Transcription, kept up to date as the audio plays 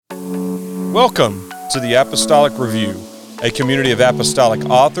Welcome to the Apostolic Review, a community of apostolic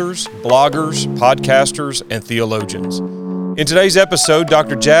authors, bloggers, podcasters, and theologians. In today's episode,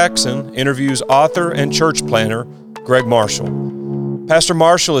 Dr. Jackson interviews author and church planner Greg Marshall. Pastor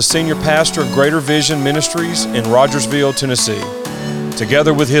Marshall is senior pastor of Greater Vision Ministries in Rogersville, Tennessee.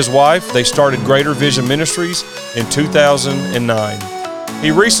 Together with his wife, they started Greater Vision Ministries in 2009.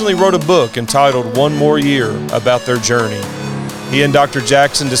 He recently wrote a book entitled One More Year about their journey. He and Dr.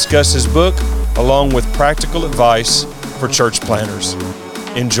 Jackson discuss his book along with practical advice for church planners.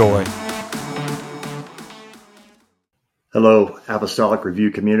 Enjoy. Hello, Apostolic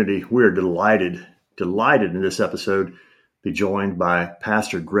Review community. We're delighted in this episode to be joined by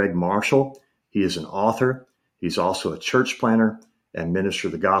Pastor Greg Marshall. He is an author. He's also a church planner and minister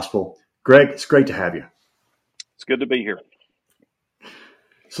of the gospel. Greg, it's great to have you. It's good to be here.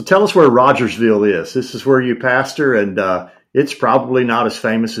 So tell us where Rogersville is. This is where you pastor, and it's probably not as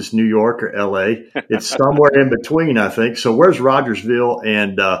famous as New York or L.A. It's somewhere in between, I think. So where's Rogersville,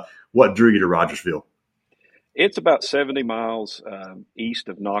 and what drew you to Rogersville? It's about 70 miles east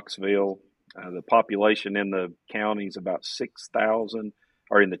of Knoxville. The population in the county is about 6,000,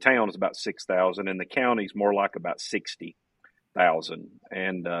 or in the town is about 6,000, and the county is more like about 60,000.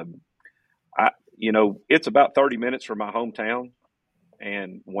 And, it's about 30 minutes from my hometown.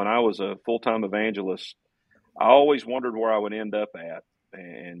 And when I was a full-time evangelist, I always wondered where I would end up at.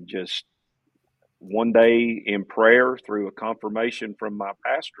 And just one day in prayer through a confirmation from my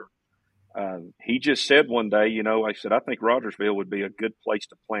pastor, he just said one day, I said, I think Rogersville would be a good place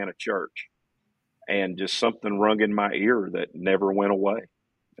to plant a church. And just something rung in my ear that never went away.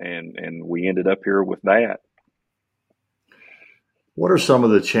 And we ended up here with that. What are some of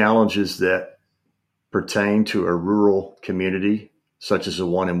the challenges that pertain to a rural community, such as the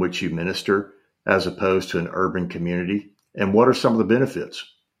one in which you minister, as opposed to an urban community? And what are some of the benefits?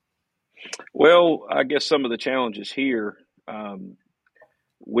 Well, I guess some of the challenges here,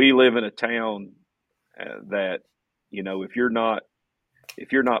 we live in a town that, if you're not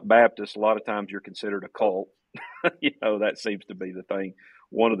Baptist, a lot of times you're considered a cult. That seems to be the thing,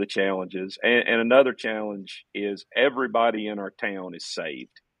 one of the challenges. And another challenge is everybody in our town is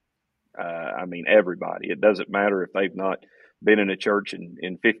saved. Everybody. It doesn't matter if they've not been in a church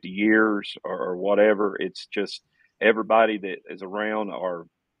in 50 years or whatever. It's just everybody that is around are,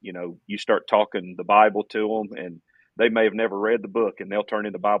 you start talking the Bible to them, and they may have never read the book, and they'll turn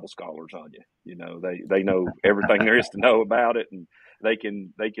into Bible scholars on you. They know everything there is to know about it, and they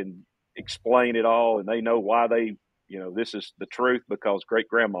can explain it all, and they know why this is the truth because great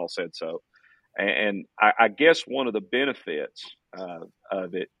grandma said so. And I guess one of the benefits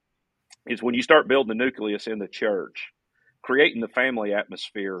of it is when you start building the nucleus in the church, creating the family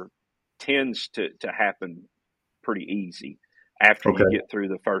atmosphere tends to happen pretty easy after you get through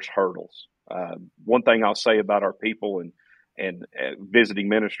the first hurdles. One thing I'll say about our people and visiting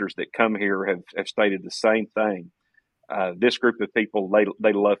ministers that come here have stated the same thing. This group of people,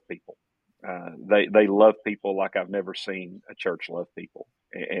 they love people. They love people like I've never seen a church love people.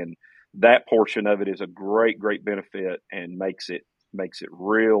 And that portion of it is a great, great benefit and makes it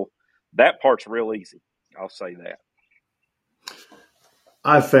real. That part's real easy. I'll say that.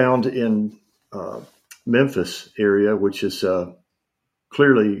 I found in Memphis area, which is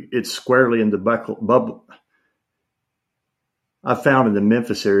clearly it's squarely in the bubble. I found in the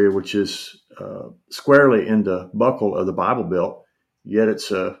Memphis area, which is squarely in the buckle of the Bible Belt, yet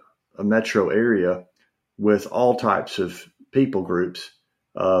it's a metro area with all types of people groups.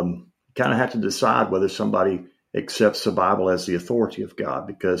 Kind of have to decide whether somebody accepts the Bible as the authority of God,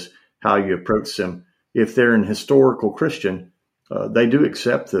 because how you approach them. If they're an historical Christian, they do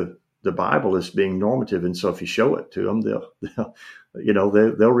accept the Bible as being normative, and so if you show it to them, they'll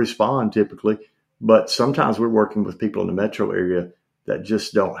respond typically. But sometimes we're working with people in the metro area that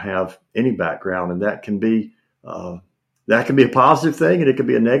just don't have any background, and that can be a positive thing, and it can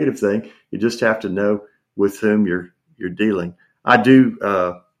be a negative thing. You just have to know with whom you're dealing. I grew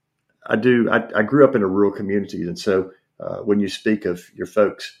up in a rural community, and so when you speak of your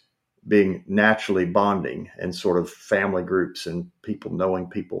folks being naturally bonding and sort of family groups and people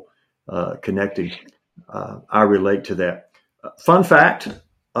knowing people, connecting, I relate to that. Fun fact,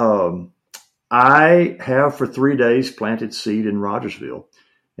 I have for 3 days planted seed in Rogersville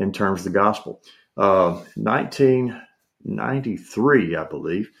in terms of the gospel. 1993, I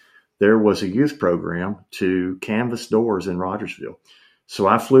believe, there was a youth program to canvass doors in Rogersville. So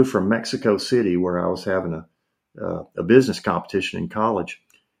I flew from Mexico City, where I was having a business competition in college,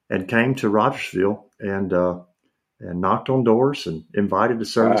 and came to Rogersville and knocked on doors and invited to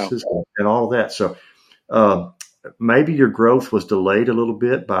services. Wow. And all of that. So maybe your growth was delayed a little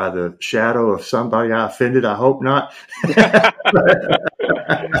bit by the shadow of somebody I offended. I hope not.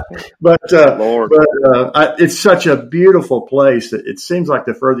 Lord. It's such a beautiful place. It seems like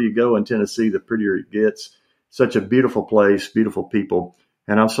the further you go in Tennessee, the prettier it gets. Such a beautiful place, beautiful people.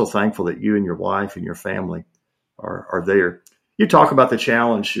 And I'm so thankful that you and your wife and your family are there. You talk about the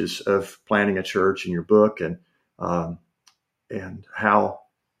challenges of planning a church in your book, and how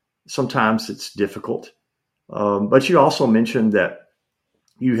sometimes it's difficult. But you also mentioned that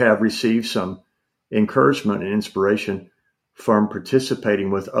you have received some encouragement and inspiration from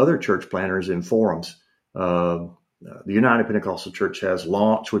participating with other church planners in forums. The United Pentecostal Church has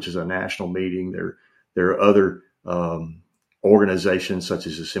Launch, which is a national meeting. There are other organizations such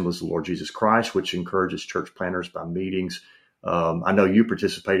as Assemblies of the Lord Jesus Christ, which encourages church planners by meetings. I know you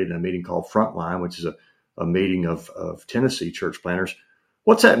participated in a meeting called Frontline, which is a meeting of Tennessee church planners.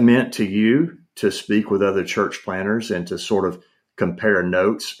 What's that meant to you to speak with other church planners and to sort of compare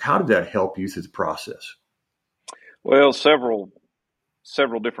notes? How did that help you through the process? Well, several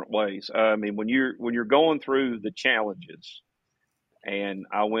different ways. I mean, when you're going through the challenges, and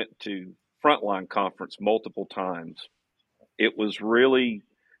I went to Frontline Conference multiple times, it was really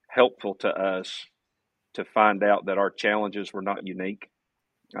helpful to us to find out that our challenges were not unique.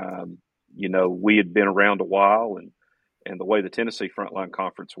 We had been around a while, and the way the Tennessee Frontline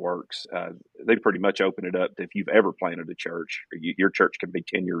Conference works, they pretty much open it up to if you've ever planted a church. Your church can be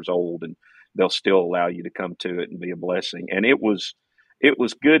 10 years old, and they'll still allow you to come to it and be a blessing. And it was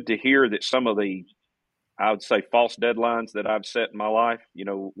good to hear that some of the, I would say, false deadlines that I've set in my life.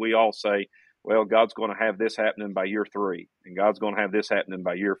 We all say, well, God's going to have this happening by year 3, and God's going to have this happening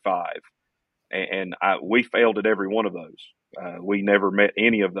by year 5. And we failed at every one of those. We never met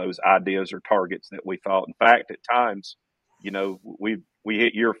any of those ideas or targets that we thought. In fact, at times, we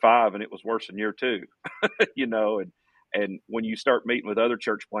hit year 5 and it was worse than year 2, and when you start meeting with other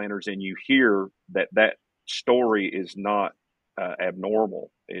church planners and you hear that story is not abnormal,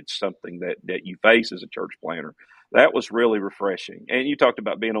 it's something that you face as a church planner. That was really refreshing. And you talked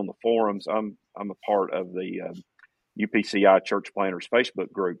about being on the forums. I'm a part of the UPCI Church Planners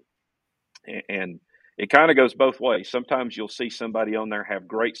Facebook group, and it kind of goes both ways. Sometimes you'll see somebody on there have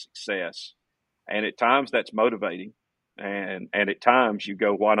great success, and at times that's motivating. And at times you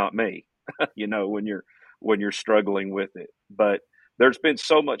go, why not me? when you're struggling with it. But there's been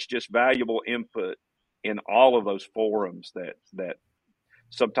so much just valuable input in all of those forums that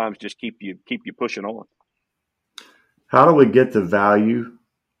sometimes just keep you pushing on. How do we get the value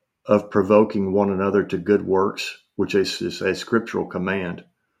of provoking one another to good works, which is a scriptural command,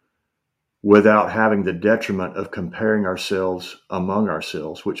 without having the detriment of comparing ourselves among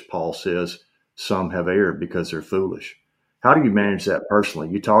ourselves, which Paul says some have erred because they're foolish? How do you manage that personally?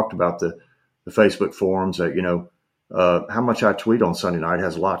 You talked about the Facebook forums that, how much I tweet on Sunday night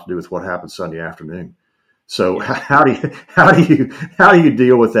has a lot to do with what happens Sunday afternoon. So how do you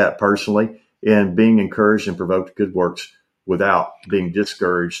deal with that personally and being encouraged and provoked to good works without being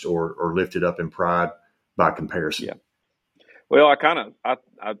discouraged or lifted up in pride by comparison? Yeah. Well, I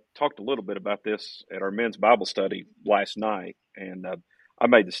talked a little bit about this at our men's Bible study last night, and I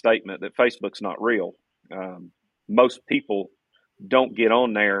made the statement that Facebook's not real. Most people don't get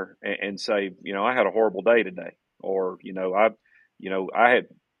on there and say, I had a horrible day today, or I had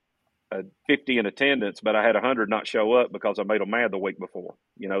 50 in attendance, but I had 100 not show up because I made them mad the week before.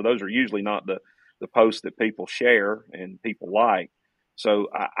 Those are usually not the posts that people share and people like. So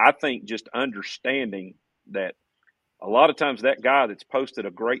I think just understanding that a lot of times that guy that's posted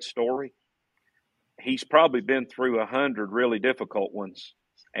a great story, he's probably been through 100 really difficult ones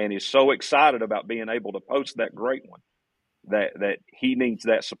and is so excited about being able to post that great one that he needs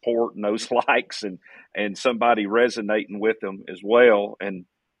that support and those likes and somebody resonating with him as well. And,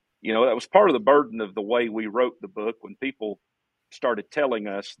 that was part of the burden of the way we wrote the book. When people started telling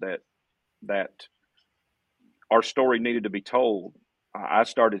us that our story needed to be told, I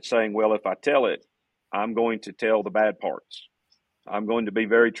started saying, well, if I tell it, I'm going to tell the bad parts. I'm going to be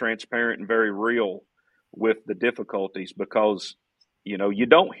very transparent and very real with the difficulties because, you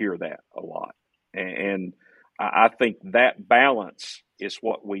don't hear that a lot. And I think that balance is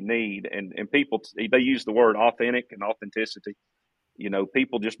what we need. And people, they use the word authentic and authenticity.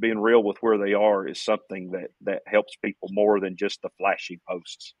 People just being real with where they are is something that helps people more than just the flashy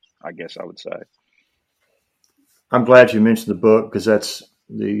posts, I guess I would say. I'm glad you mentioned the book because that's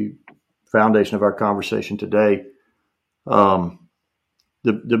the foundation of our conversation today. The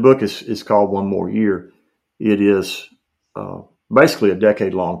book is called One More Year. It is basically a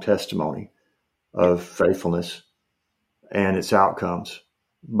decade-long testimony of faithfulness and its outcomes,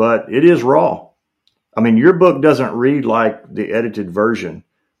 but it is raw. I mean, your book doesn't read like the edited version.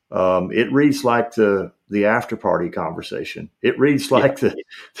 It reads like the after party conversation. It reads Yeah. like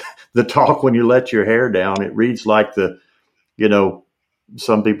the talk when you let your hair down. It reads like you know,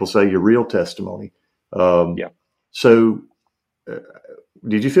 some people say your real testimony. Um, Yeah. so, uh,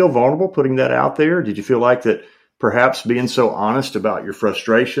 did you feel vulnerable putting that out there? Did you feel like that perhaps being so honest about your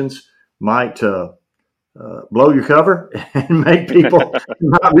frustrations might blow your cover and make people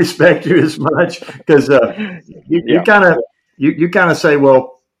not respect you as much? Because you Yeah. kind of you kind of say,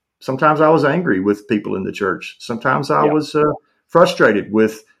 well, sometimes I was angry with people in the church. Sometimes I Yeah. was frustrated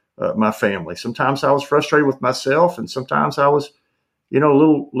with my family. Sometimes I was frustrated with myself, and sometimes I was, a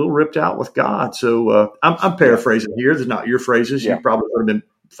little ripped out with God. So I'm Yeah. paraphrasing here. These are not your phrases. Yeah. You probably would have been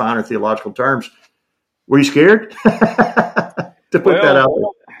finer theological terms. Were you scared to put that Well, out there?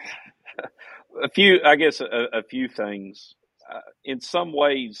 I guess a few things. In some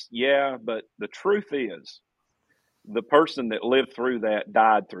ways, yeah, but the truth is, the person that lived through that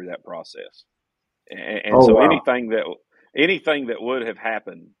died through that process, and Oh so wow. anything that would have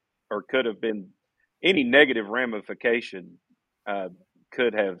happened or could have been any negative ramification uh,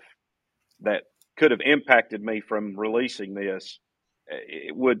 could have that could have impacted me from releasing this.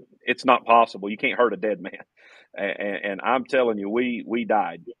 It's not possible. You can't hurt a dead man, and I'm telling you, we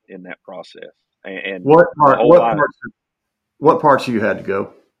died in that process, and What the part? whole line. What parts of you had to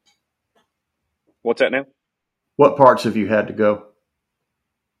go? What's that now? What parts have you had to go?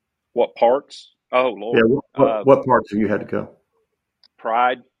 What parts? Oh Yeah. Lord, What parts have you had to go?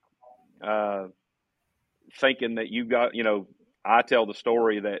 pride, uh, thinking that you got. I tell the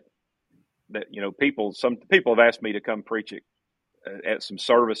story that some people have asked me to come preach at some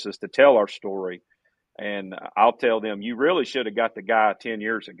services to tell our story, and I'll tell them, you really should have got the guy 10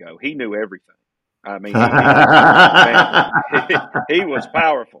 years ago. He knew everything. I mean, he was, man, he was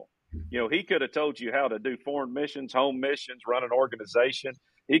powerful. He could have told you how to do foreign missions, home missions, run an organization.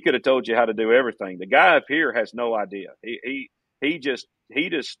 He could have told you how to do everything. The guy up here has no idea. He just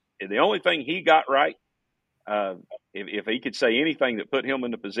the only thing he got right, uh, if he could say anything that put him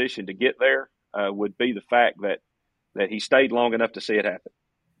in the position to get there, would be the fact that he stayed long enough to see it happen.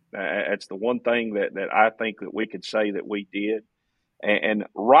 That's the one thing that I think that we could say that we did. And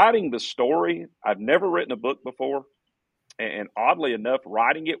writing the story, I've never written a book before. And oddly enough,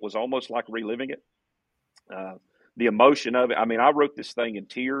 writing it was almost like reliving it. Uh, the emotion of it. I mean, I wrote this thing in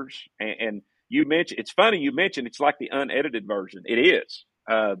tears. And you mentioned, it's funny you mentioned it's like the unedited version. It is.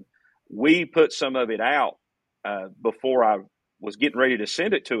 We put some of it out before I was getting ready to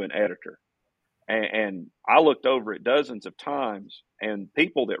send it to an editor. And I looked over it dozens of times, and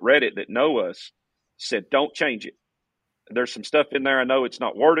people that read it that know us said, don't change it. There's some stuff in there. I know it's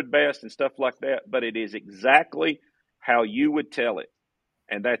not worded best and stuff like that, but it is exactly how you would tell it.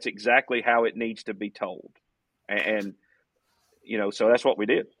 And that's exactly how it needs to be told. And so that's what we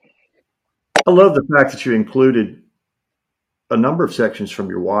did. I love the fact that you included a number of sections from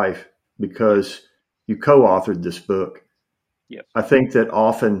your wife Yeah. because you co-authored this book. Yes. I think that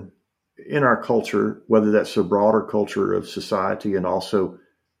often in our culture, whether that's the broader culture of society and also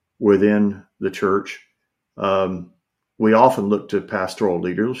within the church, um, we often look to pastoral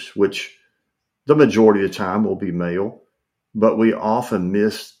leaders, which the majority of the time will be male, but we often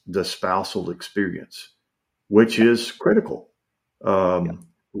miss the spousal experience, which Yeah. is critical. Yeah.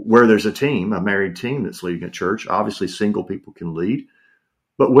 Where there's a married team that's leading a church, obviously single people can lead.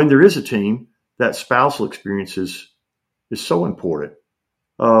 But when there is a team, that spousal experience is so important.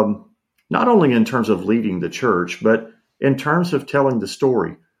 Not only in terms of leading the church, but in terms of telling the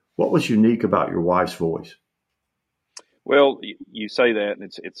story. What was unique about your wife's voice? Well, you say that,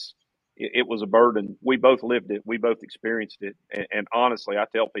 and it was a burden. We both lived it. We both experienced it. And honestly, I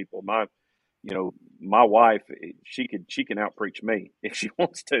tell people, my wife, she can outpreach me if she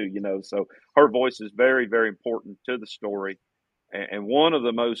wants to. So her voice is very, very important to the story. And one of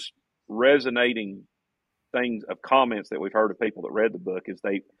the most resonating things of comments that we've heard of people that read the book is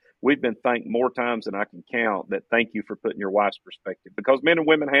we've been thanked more times than I can count that thank you for putting your wife's perspective, because men and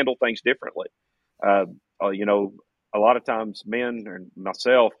women handle things differently. Uh, a lot of times men and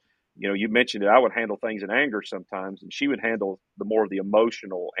myself, you mentioned it, I would handle things in anger sometimes, and she would handle the more of the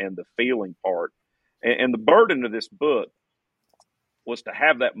emotional and the feeling part. And the burden of this book was to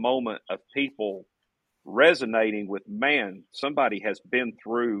have that moment of people resonating with, man, somebody has been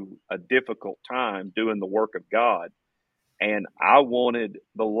through a difficult time doing the work of God. And I wanted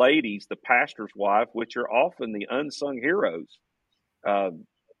the ladies, the pastor's wife, which are often the unsung heroes uh,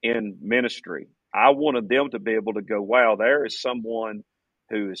 in ministry, I wanted them to be able to go, wow, there is someone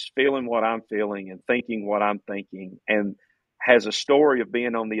who is feeling what I'm feeling and thinking what I'm thinking and has a story of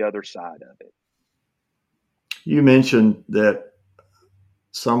being on the other side of it. You mentioned that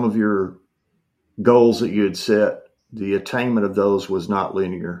some of your goals that you had set, the attainment of those was not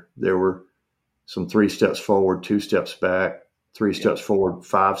linear. There were some 3 steps forward, 2 steps back, 3 Yeah. steps forward,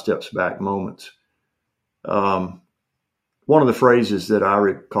 5 steps back moments. One of the phrases that I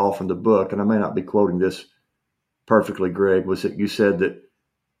recall from the book, and I may not be quoting this perfectly, Greg, was that you said that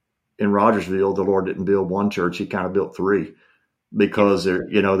in Rogersville, the Lord didn't build one church; He kind of built 3, because there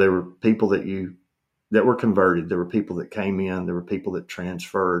were people that were converted, there were people that came in, there were people that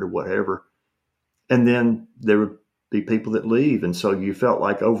transferred or whatever, and then there would be people that leave, and so you felt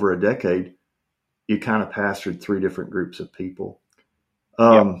like over a decade, you kind of pastored 3 different groups of people.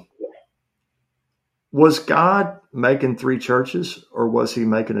 Yep. Was God making 3 churches, or was He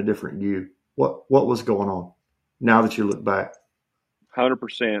making a different you? What was going on now that you look back?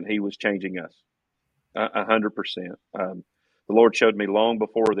 100%. He was changing us. 100%. The Lord showed me long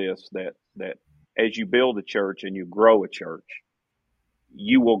before this that as you build a church and you grow a church,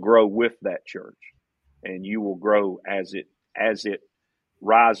 you will grow with that church, and you will grow as it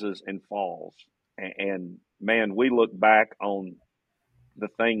rises and falls. And man, we look back on the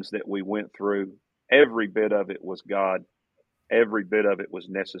things that we went through. Every bit of it was God. Every bit of it was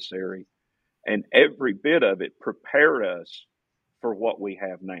necessary, and every bit of it prepared us for what we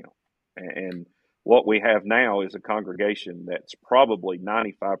have now. And what we have now is a congregation that's probably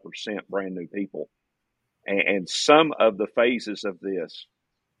 95% brand new people. And some of the phases of this,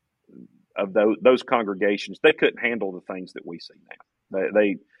 of those congregations, they couldn't handle the things that we see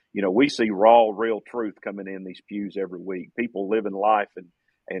now. We see raw, real truth coming in these pews every week. People living life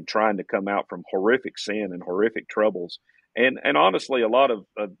and trying to come out from horrific sin and horrific troubles. And honestly, a lot of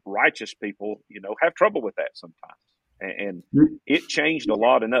righteous people, have trouble with that sometimes. And it changed a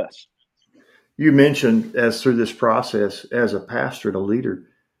lot in us. You mentioned, as through this process, as a pastor and a leader,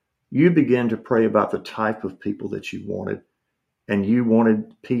 you began to pray about the type of people that you wanted, and you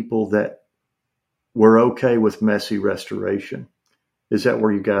wanted people that were okay with messy restoration. Is that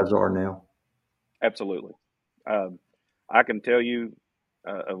where you guys are now? Absolutely. I can tell you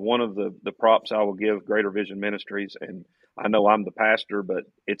one of the props I will give Greater Vision Ministries, and I know I'm the pastor, but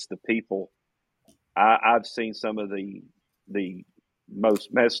it's the people. I've seen some of the most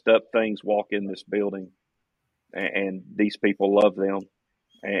messed up things walk in this building, and these people love them.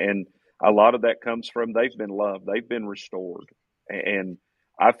 And a lot of that comes from they've been loved, they've been restored. And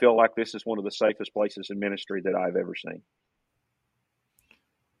I feel like this is one of the safest places in ministry that I've ever seen.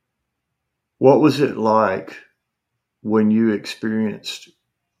 What was it like when you experienced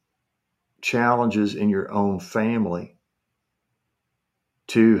challenges in your own family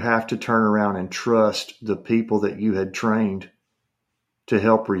to have to turn around and trust the people that you had trained to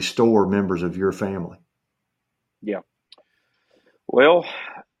help restore members of your family? Yeah. Well,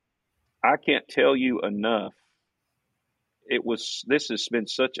 I can't tell you enough. This has been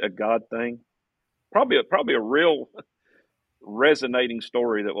such a God thing. Probably a real resonating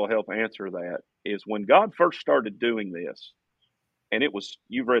story that will help answer that is when God first started doing this, and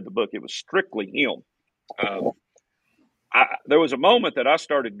you've read the book, it was strictly Him. There was a moment that I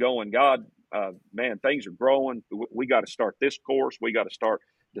started going, God, man, things are growing. We got to start this course. We got to start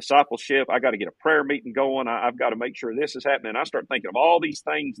discipleship. I got to get a prayer meeting going. I've got to make sure this is happening. I start thinking of all these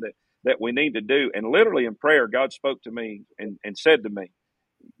things that we need to do. And literally in prayer, God spoke to me and said to me,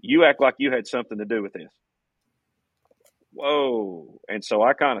 you act like you had something to do with this. Whoa. And so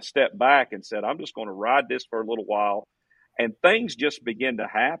I kind of stepped back and said, I'm just going to ride this for a little while. And things just begin to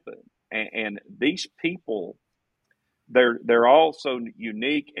happen. And these people, they're all so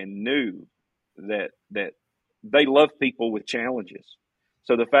unique and new that they love people with challenges.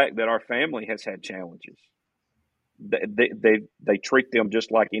 So the fact that our family has had challenges, they treat them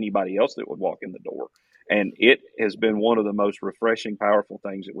just like anybody else that would walk in the door. And it has been one of the most refreshing, powerful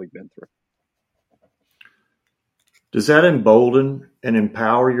things that we've been through. Does that embolden and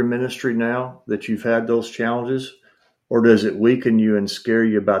empower your ministry now that you've had those challenges? Or does it weaken you and scare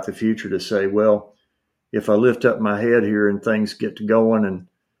you about the future to say, well, if I lift up my head here and things get to going,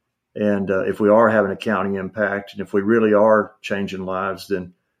 and if we are having a county impact, and if we really are changing lives,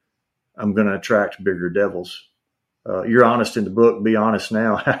 then I'm going to attract bigger devils? You're honest in the book. Be honest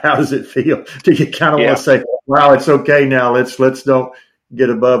now. How does it feel? Do you kind of want to say, wow, it's okay now. Let's don't get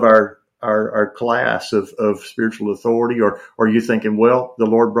above our class of spiritual authority? Or are you thinking, well, the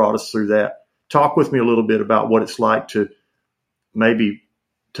Lord brought us through that? Talk with me a little bit about what it's like to maybe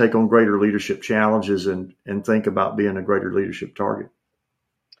take on greater leadership challenges and think about being a greater leadership target.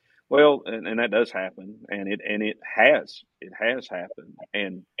 Well, and that does happen, and it has happened,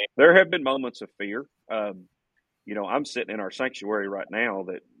 and there have been moments of fear. I'm sitting in our sanctuary right now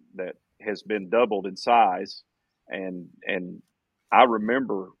that has been doubled in size, And I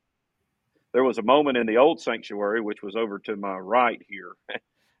remember there was a moment in the old sanctuary, which was over to my right here,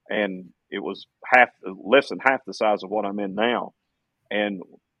 and it was less than half the size of what I'm in now. And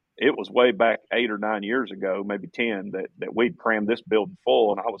it was way back 8 or 9 years ago, maybe 10, that we'd crammed this building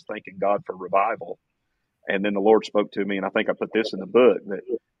full. And I was thanking God for revival. And then the Lord spoke to me, and I think I put this in the book, that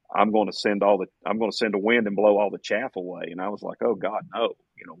I'm going to send a wind and blow all the chaff away. And I was like, oh God, no,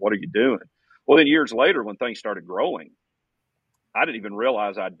 what are you doing? Well, then years later, when things started growing, I didn't even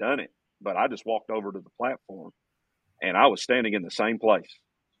realize I'd done it, but I just walked over to the platform and I was standing in the same place,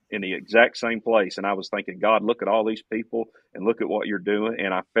 in the exact same place. And I was thinking, God, look at all these people and look at what you're doing.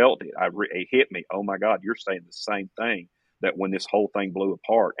 And I felt it. It hit me. Oh my God, you're saying the same thing that when this whole thing blew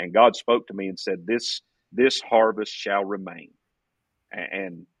apart. And God spoke to me and said, this harvest shall remain.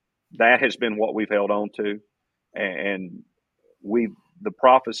 And that has been what we've held on to. And the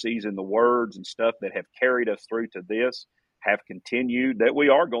prophecies and the words and stuff that have carried us through to this have continued, that we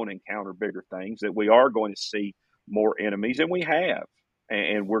are going to encounter bigger things, that we are going to see more enemies, and we have,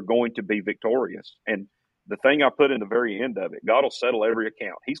 and we're going to be victorious. And the thing I put in the very end of it, God will settle every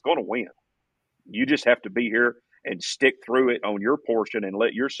account. He's going to win. You just have to be here and stick through it on your portion and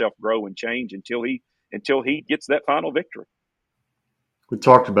let yourself grow and change until he gets that final victory. We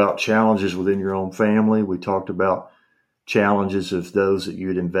talked about challenges within your own family. We talked about challenges of those that you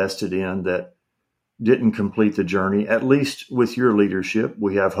had invested in that didn't complete the journey, at least with your leadership.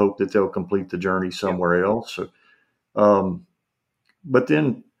 We have hope that they'll complete the journey somewhere else. So, but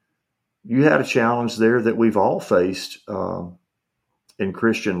then you had a challenge there that we've all faced in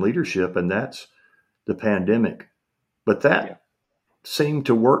Christian leadership, and that's the pandemic. But that seemed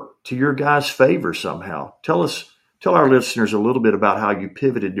to work to your guys' favor somehow. Tell our listeners a little bit about how you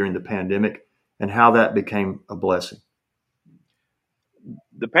pivoted during the pandemic and how that became a blessing.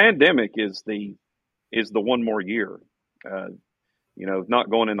 The pandemic is the one more year. Not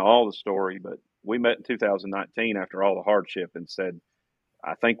going into all the story, but we met in 2019 after all the hardship and said,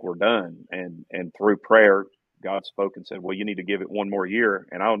 I think we're done. And through prayer, God spoke and said, well, you need to give it one more year.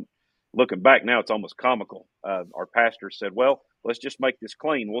 And looking back now, it's almost comical. Our pastor said, well, let's just make this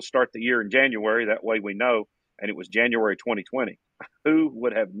clean. We'll start the year in January. That way we know. And it was January 2020. Who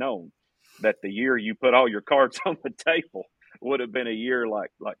would have known that the year you put all your cards on the table would have been a year like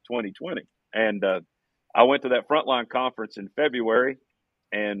 2020? And I went to that Frontline conference in February,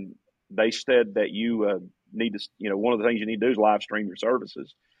 and they said that you need to, one of the things you need to do is live stream your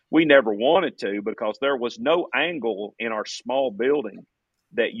services. We never wanted to because there was no angle in our small building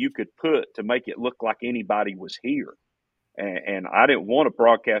that you could put to make it look like anybody was here. And I didn't want to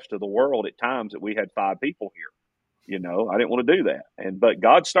broadcast to the world at times that we had 5 people here. I didn't want to do that. But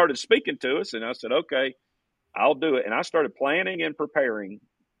God started speaking to us, and I said, okay, I'll do it. And I started planning and preparing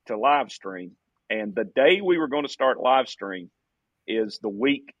to live stream. And the day we were going to start live stream is the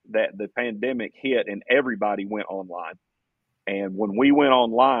week that the pandemic hit and everybody went online. And when we went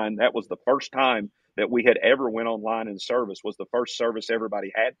online, that was the first time that we had ever went online in service, was the first service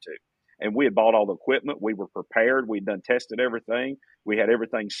everybody had to. And we had bought all the equipment. We were prepared. We'd tested everything. We had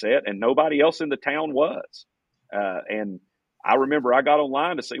everything set, and nobody else in the town was. And I remember I got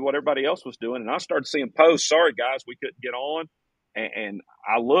online to see what everybody else was doing, and I started seeing posts, sorry, guys, we couldn't get on. And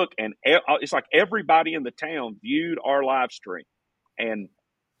I look, and it's like everybody in the town viewed our live stream. And,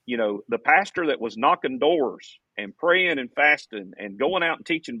 the pastor that was knocking doors and praying and fasting and going out and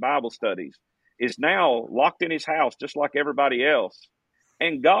teaching Bible studies is now locked in his house just like everybody else.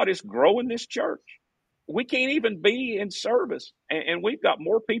 And God is growing this church. We can't even be in service. And we've got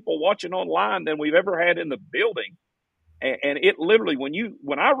more people watching online than we've ever had in the building. And it literally,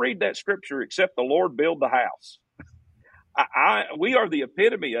 when I read that scripture, except the Lord build the house, we are the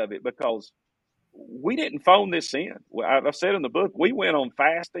epitome of it, because we didn't phone this in. I said in the book, we went on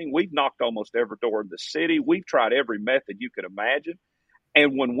fasting. We've knocked almost every door in the city. We've tried every method you could imagine.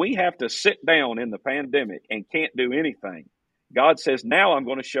 And when we have to sit down in the pandemic and can't do anything, God says, now I'm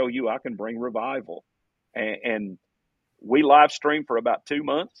going to show you I can bring revival. And we live streamed for about 2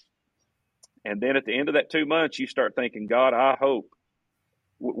 months. And then at the end of that 2 months, you start thinking, God, I hope.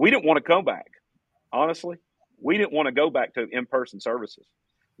 We didn't want to come back. Honestly, we didn't want to go back to in-person services,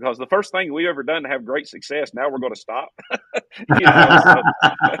 because the first thing we've ever done to have great success, now we're going to stop.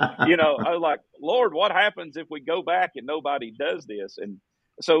 I was like, Lord, what happens if we go back and nobody does this? And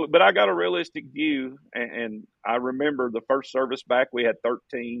so, but I got a realistic view, and I remember the first service back, we had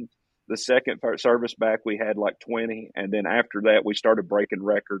 13. The second service back, we had like 20. And then after that, we started breaking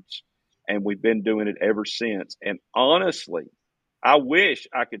records, and we've been doing it ever since. And honestly, I wish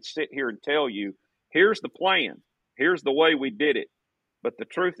I could sit here and tell you, here's the plan. Here's the way we did it. But the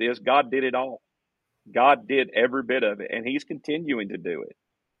truth is, God did it all. God did every bit of it, and he's continuing to do it.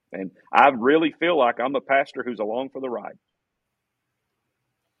 And I really feel like I'm a pastor who's along for the ride.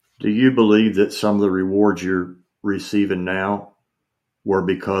 Do you believe that some of the rewards you're receiving now were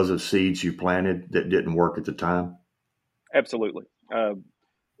because of seeds you planted that didn't work at the time? Absolutely.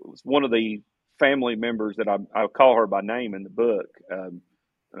 One of the family members that I call her by name in the book,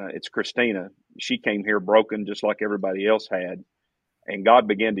 it's Christina. She came here broken just like everybody else had, and God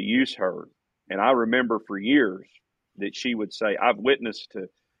began to use her. And I remember for years that she would say, I've witnessed to,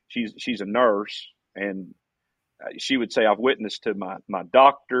 she's a nurse, and she would say, I've witnessed to my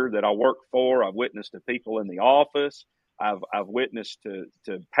doctor that I work for. I've witnessed to people in the office. I've witnessed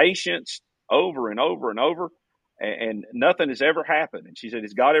to patients over and over and over, and nothing has ever happened. And she said,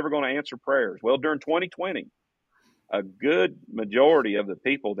 is God ever going to answer prayers? Well, during 2020, a good majority of the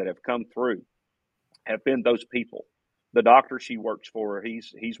people that have come through have been those people. The doctor she works for,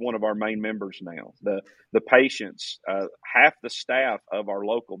 he's one of our main members now. The patients, half the staff of our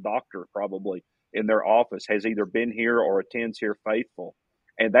local doctor probably in their office has either been here or attends here faithful.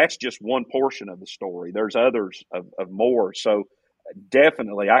 And that's just one portion of the story. There's others of more. So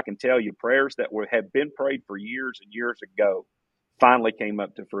definitely, I can tell you, prayers that have been prayed for years and years ago finally came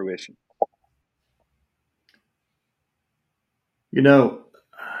up to fruition. You know,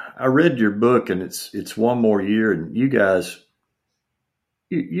 I read your book, and it's one more year, and you guys,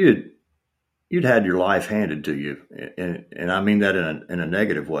 you'd had your life handed to you, and I mean that in a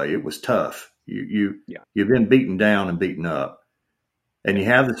negative way. It was tough. You've been beaten down and beaten up, and you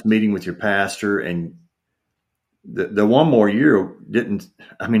have this meeting with your pastor, and the one more year didn't.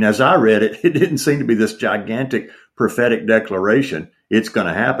 I mean, as I read it, it didn't seem to be this gigantic prophetic declaration. It's going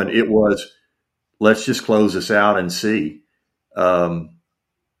to happen. It was, let's just close this out and see.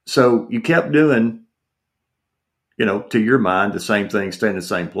 So you kept doing, to your mind, the same thing, stay in the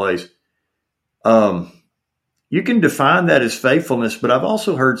same place. You can define that as faithfulness, but I've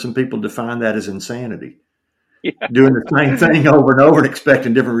also heard some people define that as insanity. Yeah. Doing the same thing over and over and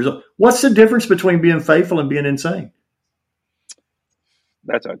expecting different results. What's the difference between being faithful and being insane?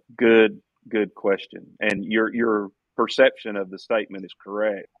 That's a good question. And your perception of the statement is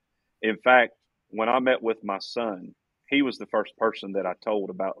correct. In fact, when I met with my son, he was the first person that I told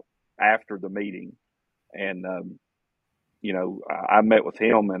about after the meeting. And, I met with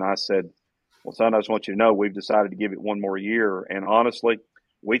him and I said, well, son, I just want you to know we've decided to give it one more year. And honestly,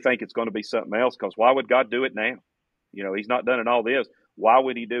 we think it's going to be something else, because why would God do it now? He's not done it all this. Why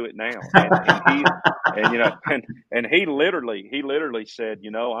would he do it now? And he literally said,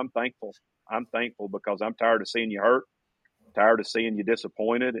 I'm thankful. I'm thankful because I'm tired of seeing you hurt, tired of seeing you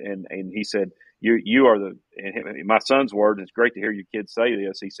disappointed. And he said, you are in my son's words, it's great to hear your kids say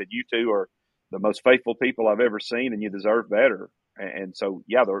this. He said, you two are the most faithful people I've ever seen, and you deserve better. And so,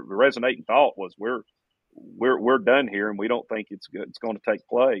 yeah, the resonating thought was we're done here, and we don't think it's going to take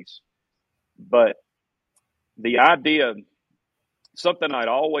place. But the idea, something I'd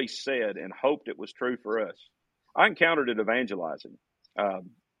always said and hoped it was true for us, I encountered it evangelizing.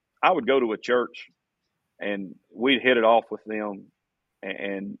 I would go to a church and we'd hit it off with them,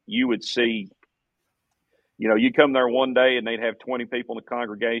 and you would see, you come there one day and they'd have 20 people in the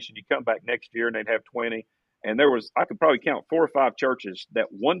congregation. You come back next year and they'd have 20. And I could probably count 4 or 5 churches that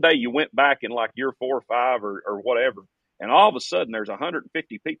one day you went back in like year 4 or 5 or whatever, and all of a sudden there's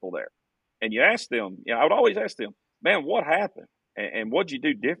 150 people there. And you ask them, I would always ask them, man, what happened? And what'd you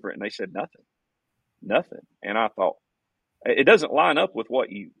do different? And they said, nothing. And I thought, it doesn't line up with what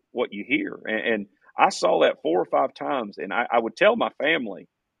you hear. And I saw that 4 or 5 times, and I would tell my family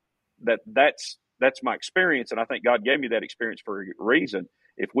that's my experience. And I think God gave me that experience for a reason.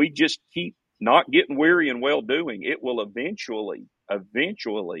 If we just keep not getting weary and well doing, it will eventually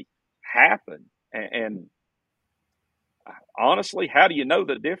happen. And honestly, how do you know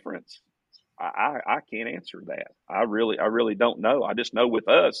the difference? I can't answer that. I really don't know. I just know with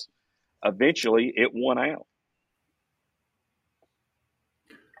us, eventually it won out.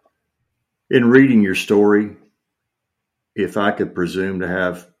 In reading your story, if I could presume to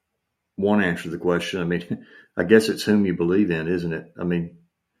have one answer to the question, I mean, I guess it's whom you believe in, isn't it? I mean,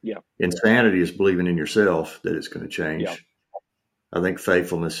 yeah. Insanity is believing in yourself that it's going to change. Yeah. I think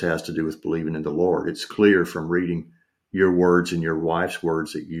faithfulness has to do with believing in the Lord. It's clear from reading your words and your wife's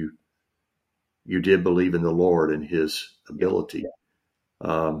words that you did believe in the Lord and his ability.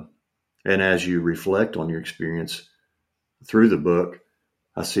 Yeah. And as you reflect on your experience through the book,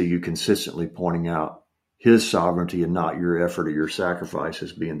 I see you consistently pointing out his sovereignty and not your effort or your sacrifice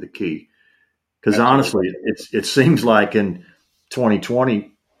as being the key. Because honestly, it seems like in 2020,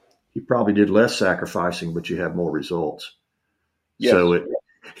 you probably did less sacrificing, but you have more results. Yes. So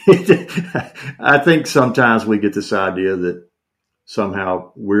I think sometimes we get this idea that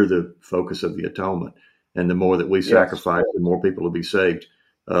somehow we're the focus of the atonement, and the more that we Yes. sacrifice, the more people will be saved.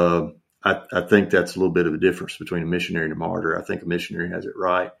 Uh, I think that's a little bit of a difference between a missionary and a martyr. I think a missionary has it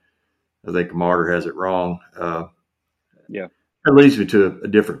right. I think a martyr has it wrong. Yeah. That leads me to a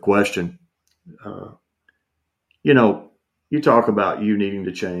different question. Uh, you know, you talk about you needing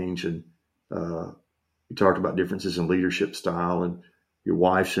to change, and you talked about differences in leadership style and your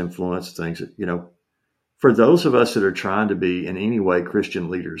wife's influence, things that, for those of us that are trying to be in any way Christian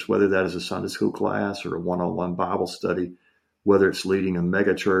leaders, whether that is a Sunday school class or a one-on-one Bible study, whether it's leading a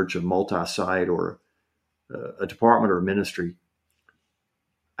mega church, a multi-site, or a department or a ministry,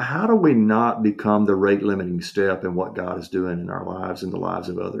 how do we not become the rate limiting step in what God is doing in our lives and the lives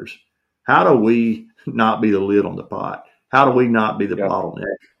of others? How do we not be the lid on the pot? How do we not be the Yeah.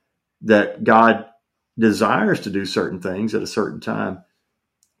 bottleneck that God desires to do certain things at a certain time,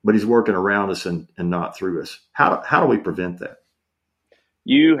 but he's working around us and not through us? How do we prevent that?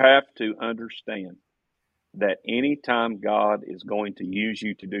 You have to understand that anytime God is going to use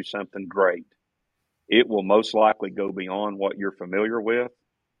you to do something great, it will most likely go beyond what you're familiar with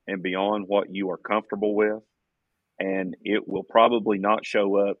and beyond what you are comfortable with. And it will probably not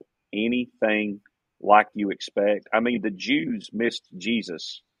show up anything like you expect. I mean, the Jews missed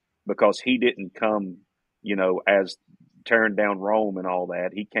Jesus because he didn't come, as tearing down Rome and all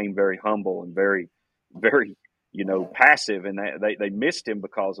that. He came very humble and very, very, passive, and they missed him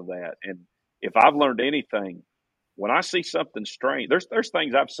because of that. And if I've learned anything, when I see something strange, there's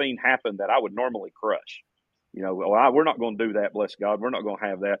things I've seen happen that I would normally crush. We're not going to do that. Bless God, we're not going to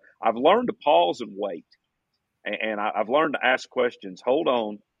have that. I've learned to pause and wait, and I've learned to ask questions. Hold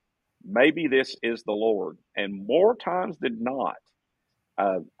on, maybe this is the Lord. And more times than not,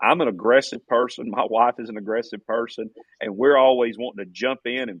 I'm an aggressive person. My wife is an aggressive person, and we're always wanting to jump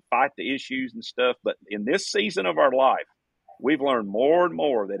in and fight the issues and stuff. But in this season of our life, we've learned more and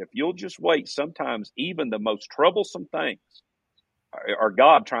more that if you'll just wait, sometimes even the most troublesome things are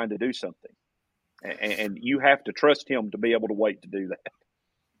God trying to do something. And you have to trust him to be able to wait to do that.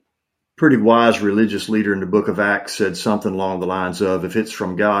 Pretty wise religious leader in the book of Acts said something along the lines of, if it's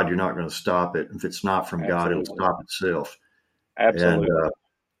from God, you're not going to stop it. If it's not from God, it'll Absolutely. stop itself. And Absolutely.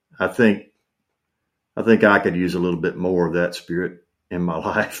 I think I could use a little bit more of that spirit in my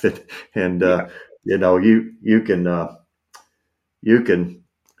life. And Yeah. you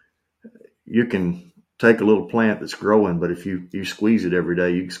can take a little plant that's growing, but if you squeeze it every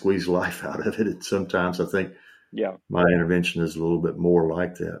day, you can squeeze life out of it. And sometimes I think Yeah. my intervention is a little bit more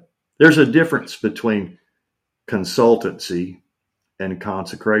like that. There's a difference between consultancy and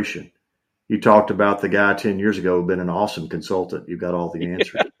consecration. You talked about the guy 10 years ago who had been an awesome consultant. You got all the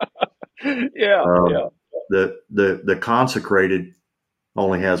answers. Yeah. Um, Yeah. the consecrated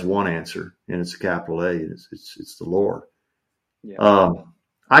only has one answer, and it's a capital A. It's the Lord. Yeah.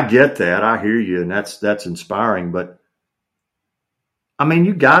 I get that. I hear you, and that's inspiring. But I mean,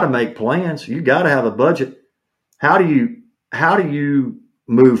 you got to make plans. You got to have a budget. How do you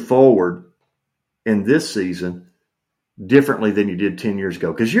move forward in this season differently than you did 10 years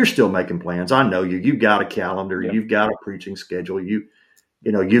ago? Because you're still making plans. I know you. You've got a calendar. Yeah. You've got a preaching schedule.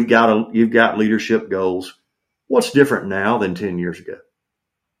 You've got leadership goals. What's different now than 10 years ago?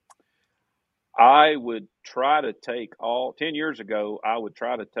 I would try to take 10 years ago, I would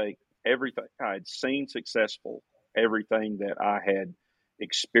try to take everything I had seen successful, everything that I had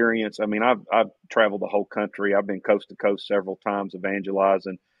experienced. I mean, I've traveled the whole country. I've been coast to coast several times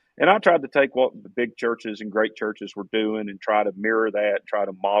evangelizing. And I tried to take what the big churches and great churches were doing and try to mirror that, try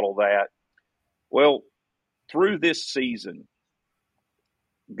to model that. Well, through this season,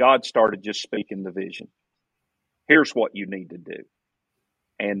 God started just speaking the vision. Here's what you need to do.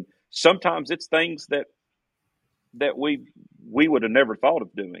 And sometimes it's things that we would have never thought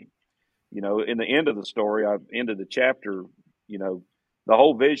of doing. In the end of the story, end of the chapter, the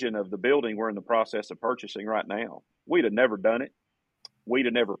whole vision of the building we're in the process of purchasing right now. We'd have never done it. We'd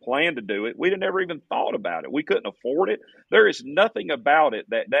have never planned to do it. We'd have never even thought about it. We couldn't afford it. There is nothing about it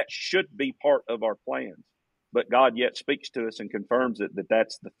that should be part of our plans. But God yet speaks to us and confirms that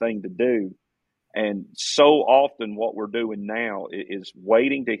that's the thing to do. And so often what we're doing now is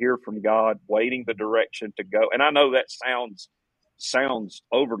waiting to hear from God, waiting the direction to go. And I know that sounds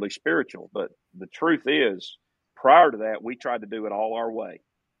overly spiritual, but the truth is, prior to that, we tried to do it all our way.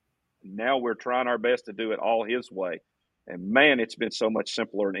 Now we're trying our best to do it all his way. And man, it's been so much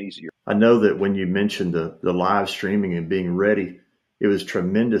simpler and easier. I know that when you mentioned the live streaming and being ready, it was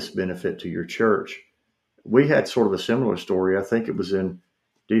tremendous benefit to your church. We had sort of a similar story. I think it was in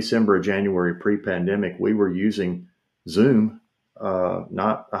December or January pre-pandemic. We were using Zoom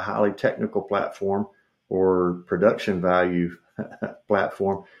not a highly technical platform or production value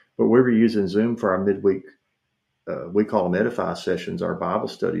platform, but we were using Zoom for our midweek, we call them edify sessions, our Bible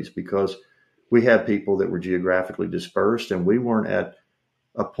studies, because we had people that were geographically dispersed, and we weren't at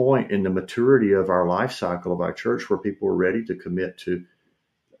a point in the maturity of our life cycle of our church where people were ready to commit to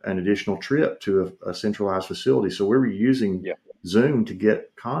an additional trip to a centralized facility. So we were using Zoom to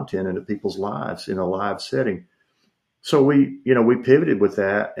get content into people's lives in a live setting. So we pivoted with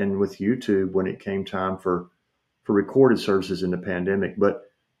that and with YouTube when it came time for recorded services in the pandemic. But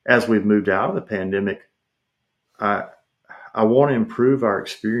as we've moved out of the pandemic, I want to improve our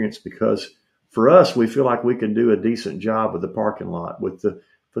experience, because for us, we feel like we can do a decent job with the parking lot, with the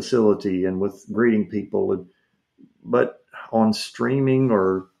facility, and with greeting people. But on streaming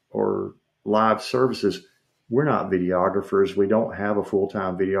or live services, we're not videographers. We don't have a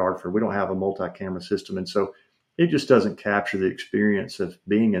full-time videographer. We don't have a multi-camera system. And so it just doesn't capture the experience of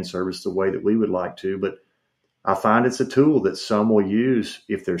being in service the way that we would like to. But I find it's a tool that some will use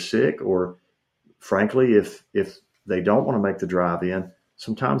if they're sick, or frankly, if they don't want to make the drive in,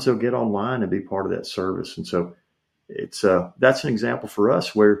 sometimes they'll get online and be part of that service. And so it's that's an example for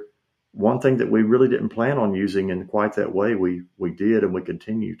us where one thing that we really didn't plan on using in quite that way, we did, and we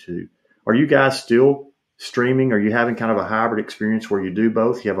continue to. Are you guys still streaming? Are you having kind of a hybrid experience where you do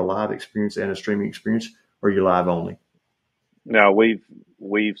both? You have a live experience and a streaming experience, or are you live only? No,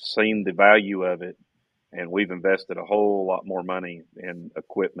 we've seen the value of it, and we've invested a whole lot more money in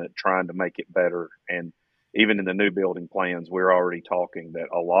equipment trying to make it better. And even in the new building plans, we're already talking that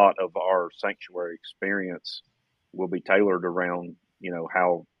a lot of our sanctuary experience will be tailored around,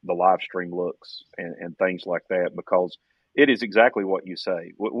 how the live stream looks and things like that, because it is exactly what you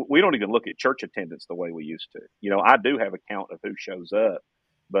say. We don't even look at church attendance the way we used to. I do have a count of who shows up,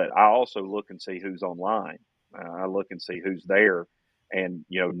 but I also look and see who's online. I look and see who's there. And,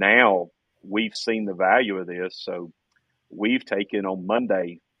 now we've seen the value of this. So we've taken on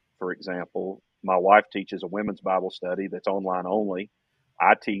Monday, for example, my wife teaches a women's Bible study that's online only.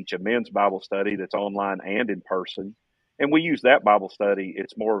 I teach a men's Bible study that's online and in person. And we use that Bible study.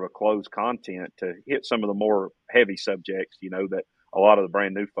 It's more of a closed content to hit some of the more heavy subjects, that a lot of the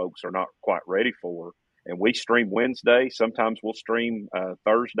brand new folks are not quite ready for. And we stream Wednesday. Sometimes we'll stream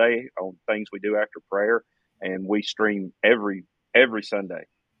Thursday on things we do after prayer. And we stream every Sunday.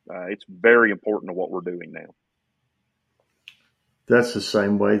 It's very important to what we're doing now. That's the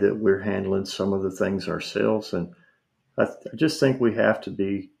same way that we're handling some of the things ourselves. And I just think we have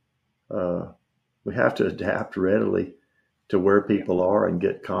to adapt readily to where people are and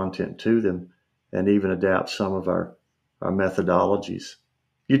get content to them, and even adapt some of our methodologies.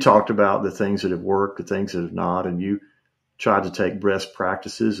 You talked about the things that have worked, the things that have not, and you tried to take best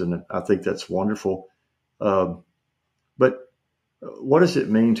practices, and I think that's wonderful. But what does it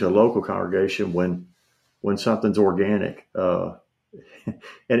mean to a local congregation when something's organic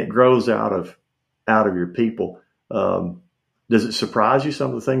and it grows out of your people? Does it surprise you,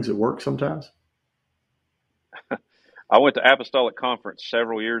 some of the things that work sometimes? I went to Apostolic Conference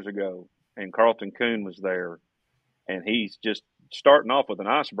several years ago, and Carlton Coon was there, and he's just starting off with an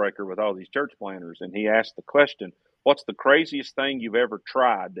icebreaker with all these church planners, and he asked the question, "What's the craziest thing you've ever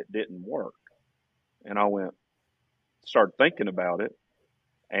tried that didn't work?" And I started thinking about it,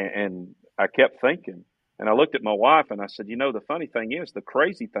 and I kept thinking, and I looked at my wife and I said, the funny thing is, the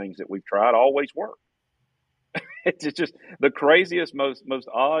crazy things that we've tried always work. It's just the craziest, most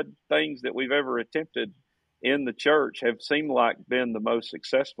odd things that we've ever attempted in the church have seemed like been the most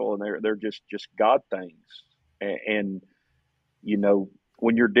successful, and they're just God things. And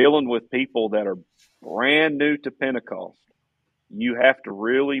when you're dealing with people that are brand new to Pentecost, you have to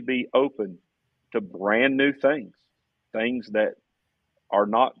really be open to brand new things that are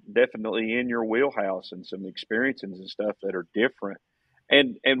not definitely in your wheelhouse, and some experiences and stuff that are different.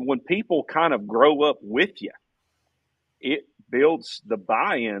 And when people kind of grow up with you, it builds the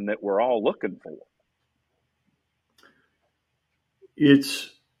buy-in that we're all looking for.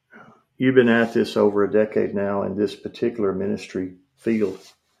 You've been at this over a decade now in this particular ministry field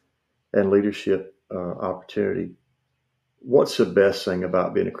and leadership opportunity. What's the best thing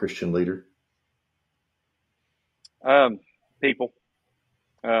about being a Christian leader? People.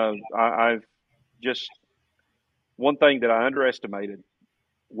 I've just, one thing that I underestimated,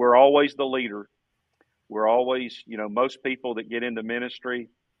 we're always the leader. We're always, most people that get into ministry,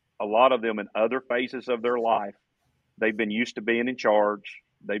 a lot of them in other phases of their life, they've been used to being in charge.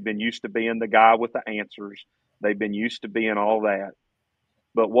 They've been used to being the guy with the answers. They've been used to being all that.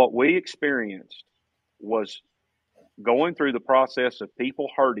 But what we experienced was going through the process of people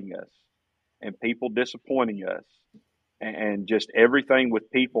hurting us and people disappointing us and just everything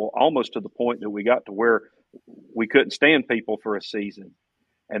with people, almost to the point that we got to where we couldn't stand people for a season.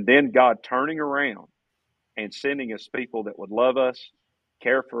 And then God turning around and sending us people that would love us,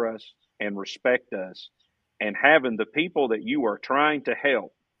 care for us, and respect us, and having the people that you are trying to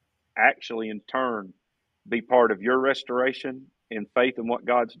help actually in turn be part of your restoration in faith in what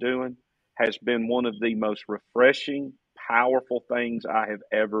God's doing has been one of the most refreshing, powerful things I have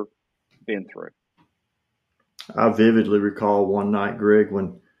ever been through. I vividly recall one night, Greg,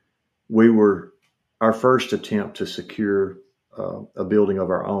 when we were our first attempt to secure a building of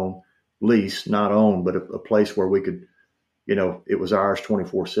our own, lease, not own, but a place where we could, it was ours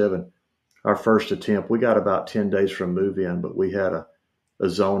 24/7. Our first attempt, we got about 10 days from move in, but we had a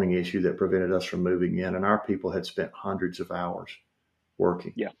zoning issue that prevented us from moving in. And our people had spent hundreds of hours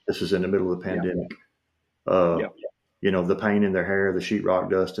working. Yeah. This is in the middle of the pandemic. Yeah. The pain in their hair, the sheetrock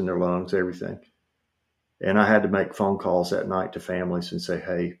dust in their lungs, everything. And I had to make phone calls that night to families and say,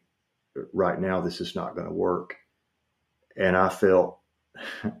 hey, right now, this is not going to work. And I felt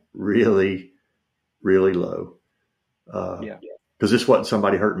really, really low. Because this wasn't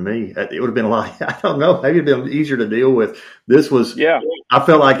somebody hurting me. It would have been a lot, I don't know, maybe it'd been easier to deal with. This was, I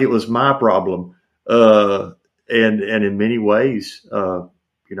felt like it was my problem. And in many ways, I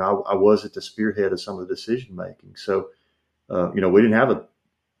was at the spearhead of some of the decision making. So, we didn't have a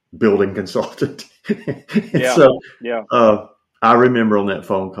building consultant. I remember on that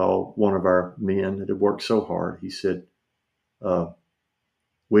phone call, one of our men that had worked so hard, he said,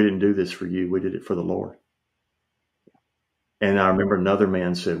 we didn't do this for you. We did it for the Lord. And I remember another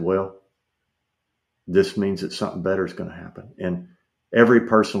man said, well, this means that something better is going to happen. And every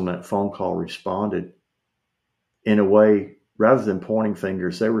person on that phone call responded in a way, rather than pointing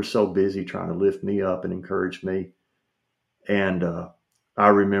fingers, they were so busy trying to lift me up and encourage me. And I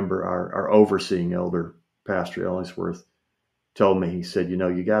remember our overseeing elder, Pastor Ellingsworth, told me, he said,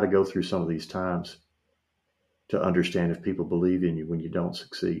 you got to go through some of these times to understand if people believe in you when you don't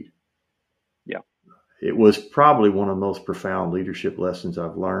succeed. Yeah. It was probably one of the most profound leadership lessons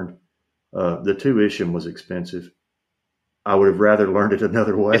I've learned. The tuition was expensive. I would have rather learned it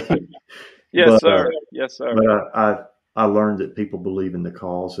another way. Yes, sir. But I learned that people believe in the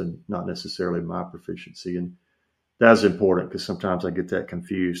cause and not necessarily my proficiency. And that's important because sometimes I get that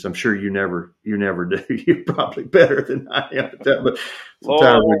confused. I'm sure you never do. You're probably better than I am at that, but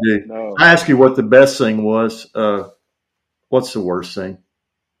sometimes we do. No. I asked you what the best thing was. What's the worst thing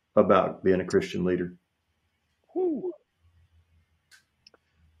about being a Christian leader?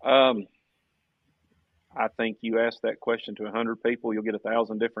 I think you ask that question to 100 people, you'll get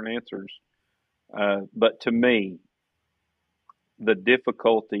 1,000 different answers. But to me, the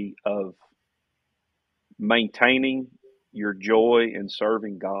difficulty of maintaining your joy in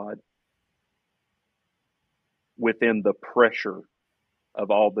serving God within the pressure of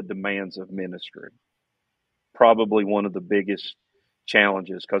all the demands of ministry, probably one of the biggest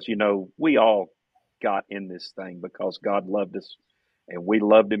challenges, because we all got in this thing because God loved us and we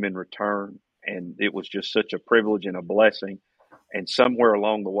loved him in return, and it was just such a privilege and a blessing. And somewhere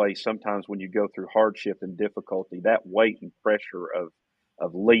along the way, sometimes when you go through hardship and difficulty, that weight and pressure of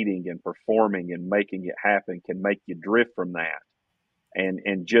leading and performing and making it happen can make you drift from that.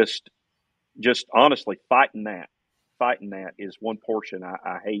 And just honestly fighting that is one portion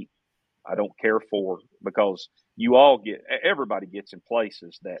I hate. I don't care for, because everybody gets in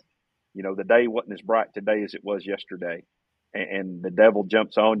places that, the day wasn't as bright today as it was yesterday. And the devil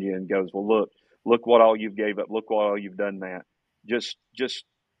jumps on you and goes, well, look what all you've gave up. Look what all you've done that. Just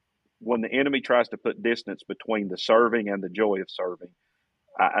when the enemy tries to put distance between the serving and the joy of serving,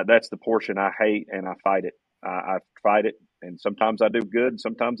 that's the portion I hate, and I fight it. I fight it, and sometimes I do good,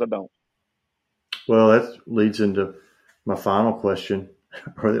 sometimes I don't. Well, that leads into my final question,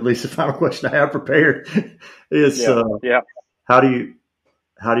 or at least the final question I have prepared is, how do you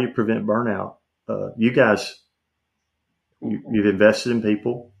prevent burnout? You guys, you've invested in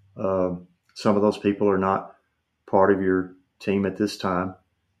people. Some of those people are not part of your team at this time.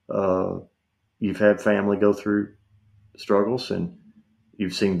 You've had family go through struggles, and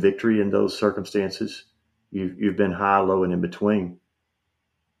you've seen victory in those circumstances. You've been high, low, and in between.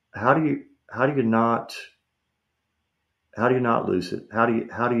 How do you not lose it? How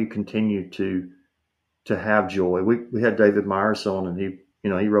do you continue to have joy? We had David Myers on, and he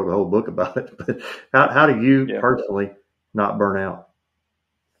wrote a whole book about it. But how do you personally not burn out?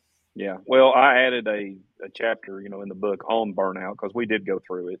 Yeah. Well, I added a chapter, in the book on burnout, because we did go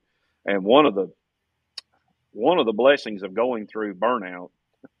through it. And one of the blessings of going through burnout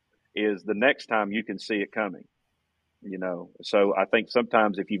is the next time you can see it coming. So I think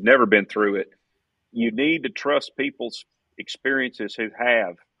sometimes if you've never been through it, you need to trust people's experiences who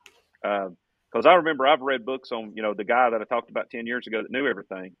have. Because I remember I've read books on, the guy that I talked about 10 years ago that knew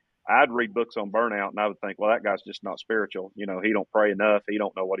everything. I'd read books on burnout and I would think, well, that guy's just not spiritual. He don't pray enough. He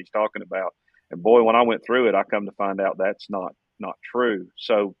don't know what he's talking about. And boy, when I went through it, I come to find out that's not true.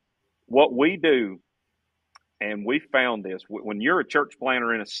 So what we do, and we found this, when you're a church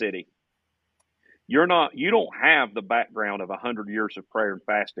planter in a city, you don't have the background of 100 years of prayer and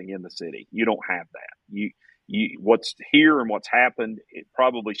fasting in the city. You don't have that. What's here and what's happened, it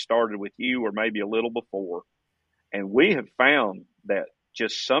probably started with you or maybe a little before. And we have found that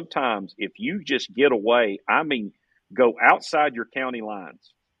just sometimes if you just get away, go outside your county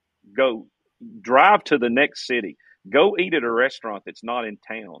lines, go drive to the next city, go eat at a restaurant that's not in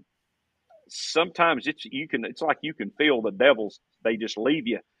town. Sometimes it's like you can feel the devils. They just leave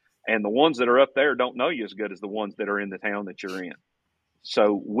you. And the ones that are up there don't know you as good as the ones that are in the town that you're in.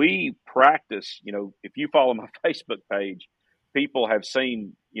 So we practice, if you follow my Facebook page, people have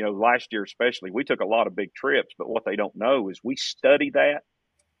seen, last year especially, we took a lot of big trips, but what they don't know is we study that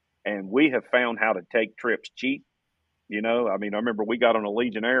and we have found how to take trips cheap. I remember we got on a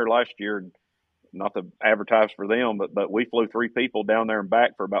Legionnaire last year, and not to advertise for them, but we flew 3 people down there and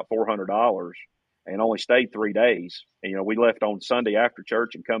back for about $400 and only stayed 3 days. And, we left on Sunday after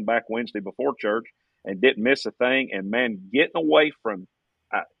church and come back Wednesday before church and didn't miss a thing. And man, getting away from,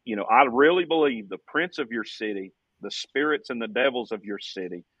 I really believe the prince of your city, the spirits and the devils of your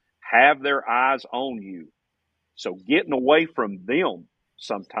city have their eyes on you. So getting away from them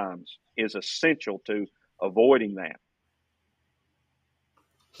sometimes is essential to avoiding that.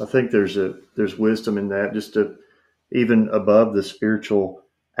 I think there's wisdom in that, just to even above the spiritual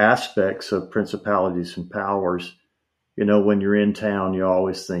aspects of principalities and powers. When you're in town, you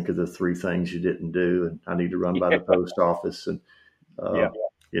always think of the 3 things you didn't do, and I need to run by the post office. And,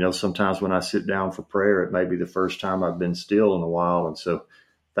 sometimes when I sit down for prayer, it may be the first time I've been still in a while. And so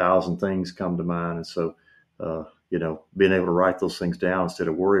 1,000 things come to mind. And so, being able to write those things down instead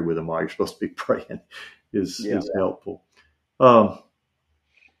of worry with them while you're supposed to be praying is helpful.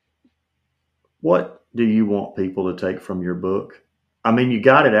 What do you want people to take from your book? You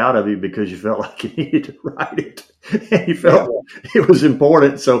got it out of you because you felt like you needed to write it and you felt it was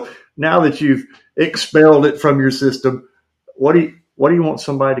important. So now that you've expelled it from your system, what do you want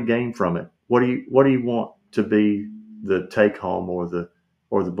somebody to gain from it? What do you want to be the take home or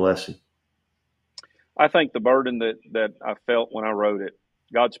the blessing? I think the burden that I felt when I wrote it,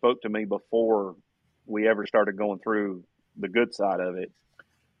 God spoke to me before we ever started going through the good side of it,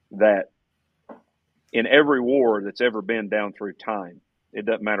 that in every war that's ever been down through time, it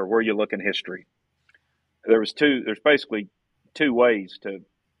doesn't matter where you look in history, there's basically 2 ways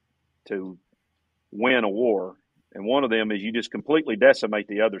to win a war. And one of them is you just completely decimate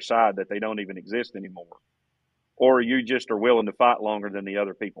the other side, that they don't even exist anymore. Or you just are willing to fight longer than the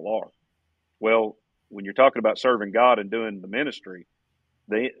other people are. Well, when you're talking about serving God and doing the ministry,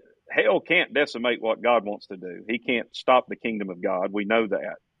 hell can't decimate what God wants to do. He can't stop the kingdom of God. We know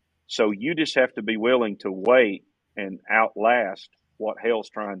that. So you just have to be willing to wait and outlast what hell's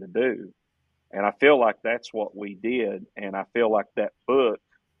trying to do. And I feel like that's what we did. And I feel like that book,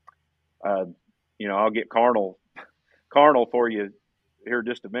 I'll get carnal for you here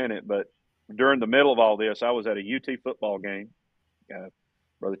just a minute. But during the middle of all this, I was at a UT football game.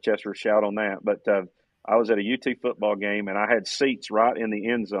 Brother Chester, shout on that. But I was at a UT football game, and I had seats right in the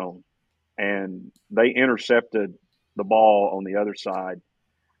end zone. And they intercepted the ball on the other side.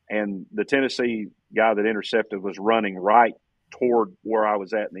 And the Tennessee guy that intercepted was running right toward where I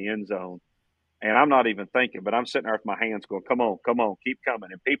was at in the end zone. And I'm not even thinking, but I'm sitting there with my hands going, come on, keep coming.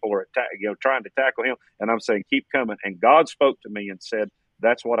 And people are trying to tackle him. And I'm saying, keep coming. And God spoke to me and said,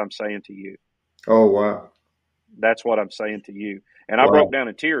 that's what I'm saying to you. Oh, wow. That's what I'm saying to you. And I broke down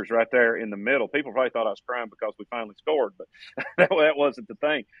in tears right there in the middle. People probably thought I was crying because we finally scored, but that wasn't the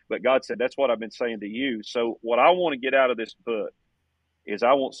thing. But God said, that's what I've been saying to you. So what I want to get out of this book is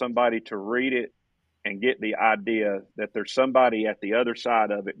I want somebody to read it and get the idea that there's somebody at the other side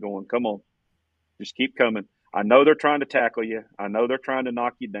of it going, come on, just keep coming. I know they're trying to tackle you. I know they're trying to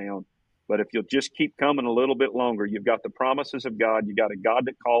knock you down. But if you'll just keep coming a little bit longer, you've got the promises of God. You got a God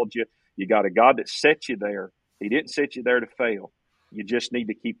that called you. You got a God that set you there. He didn't set you there to fail. You just need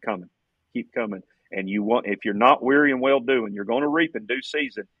to keep coming. Keep coming. And if you're not weary and well doing, you're going to reap in due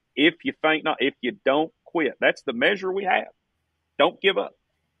season. If you faint not, if you don't quit. That's the measure we have. Don't give up.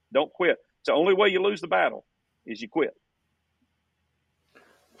 Don't quit. It's the only way you lose the battle is you quit.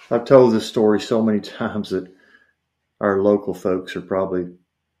 I've told this story so many times that our local folks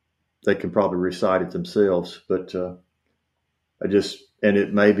they can probably recite it themselves. But and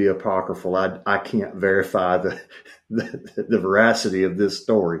it may be apocryphal. I can't verify the veracity of this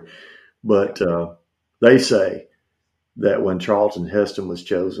story, but they say that when Charlton Heston was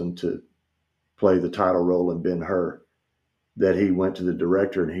chosen to play the title role in Ben-Hur, that he went to the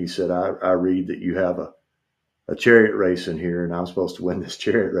director and he said, I read that you have a chariot race in here, and I'm supposed to win this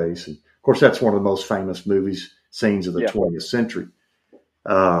chariot race. And of course, that's one of the most famous scenes of the 20th century.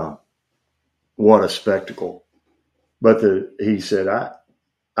 What a spectacle. But he said,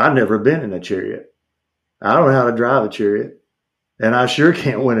 I've never been in a chariot. I don't know how to drive a chariot, and I sure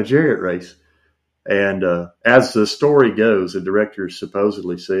can't win a chariot race. And as the story goes, the director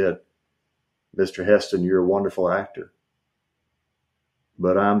supposedly said, Mr. Heston, you're a wonderful actor,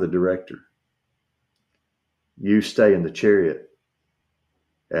 but I'm the director. You stay in the chariot,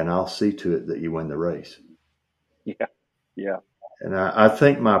 and I'll see to it that you win the race. Yeah, yeah. And I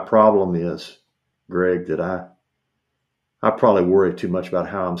think my problem is, Greg, that I probably worry too much about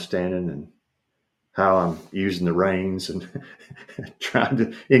how I'm standing and how I'm using the reins and trying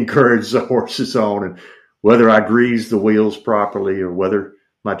to encourage the horses on, and whether I grease the wheels properly or whether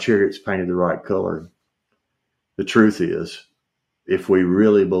my chariot's painted the right color. The truth is, if we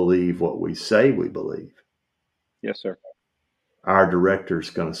really believe what we say we believe, yes, sir, our director's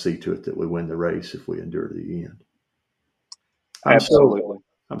going to see to it that we win the race if we endure to the end. Absolutely.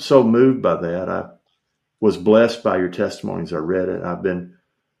 I'm so moved by that. I was blessed by your testimonies. I read it. I've been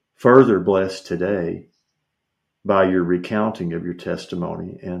further blessed today by your recounting of your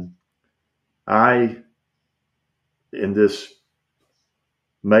testimony. And in this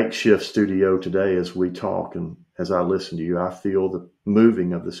makeshift studio today, as we talk and as I listen to you, I feel the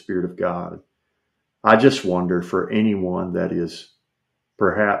moving of the Spirit of God. I just wonder for anyone that is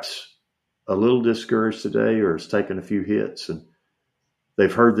perhaps a little discouraged today or has taken a few hits and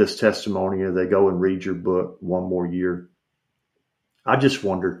they've heard this testimony or they go and read your book one more year. I just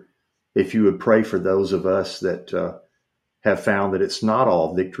wonder if you would pray for those of us that have found that it's not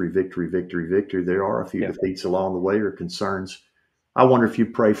all victory, victory, victory, victory. There are a few defeats along the way or concerns. I wonder if you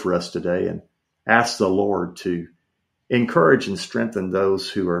pray for us today and ask the Lord to encourage and strengthen those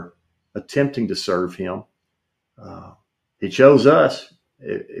who are attempting to serve him. He chose us.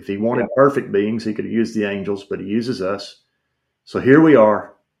 If he wanted perfect beings, he could have used the angels, but he uses us. So here we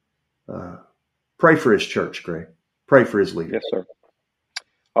are. Pray for his church, Greg. Pray for his leaders. Yes, sir.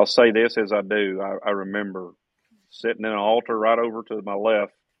 I'll say this as I do. I remember sitting in an altar right over to my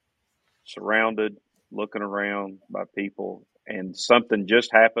left, surrounded, looking around by people, and something just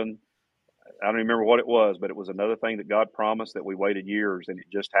happened. I don't remember what it was, but it was another thing that God promised that we waited years, and it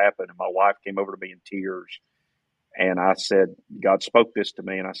just happened. And my wife came over to me in tears, and I said, God spoke this to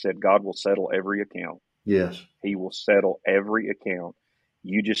me, and I said, God will settle every account. Yes. He will settle every account.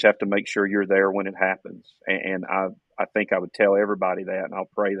 You just have to make sure you're there when it happens. And I think I would tell everybody that, and I'll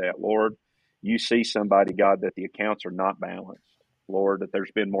pray that, Lord, you see somebody, God, that the accounts are not balanced. Lord, that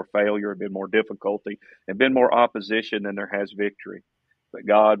there's been more failure, been more difficulty, and been more opposition than there has victory. But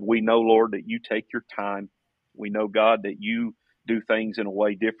God, we know, Lord, that you take your time. We know, God, that you do things in a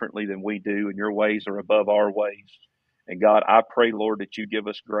way differently than we do, and your ways are above our ways. And God, I pray, Lord, that you give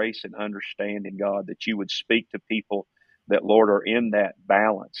us grace and understanding, God, that you would speak to people that, Lord, are in that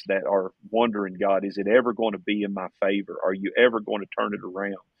balance, that are wondering, God, is it ever going to be in my favor? Are you ever going to turn it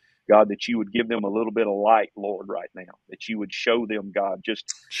around? God, that you would give them a little bit of light, Lord, right now, that you would show them, God, just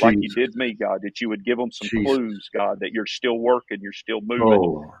like you did me, God, that you would give them some clues, God, that you're still working, you're still moving.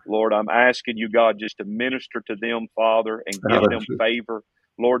 Oh, Lord, I'm asking you, God, just to minister to them, Father, and give them favor.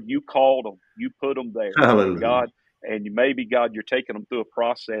 Lord, you called them, you put them there. Hallelujah. God, and maybe, God, you're taking them through a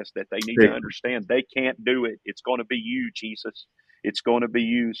process that they need to understand. They can't do it. It's going to be you, Jesus. It's going to be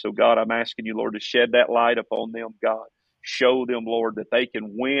you. So, God, I'm asking you, Lord, to shed that light upon them, God. Show them, Lord, that they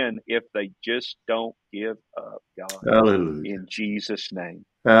can win if they just don't give up, God. Hallelujah. In Jesus' name.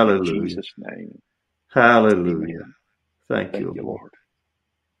 Hallelujah. In Jesus' name. Hallelujah. Amen. Thank you, Lord.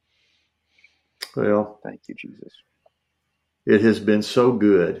 Well, thank you, Jesus. It has been so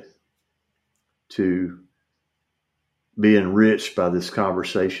good to be enriched by this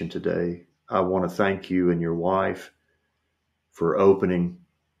conversation today. I want to thank you and your wife for opening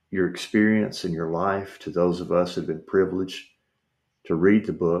your experience and your life to those of us who have been privileged to read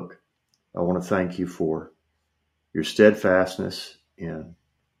the book. I want to thank you for your steadfastness in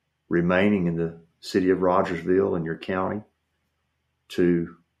remaining in the city of Rogersville and your county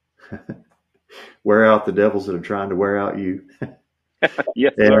to wear out the devils that are trying to wear out you.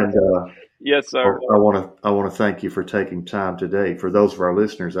 Yes, sir. And, yes, sir. I want to thank you for taking time today. For those of our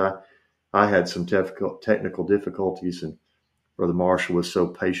listeners, I had some technical difficulties, and Brother Marshall was so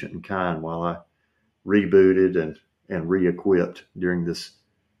patient and kind while I rebooted and re-equipped during this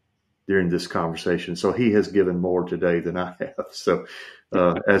conversation. So he has given more today than I have. So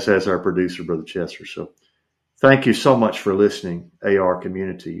as has our producer, Brother Chester. So thank you so much for listening, AR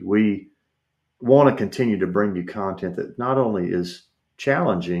community. We want to continue to bring you content that not only is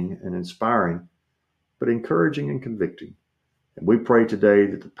challenging and inspiring, but encouraging and convicting. And we pray today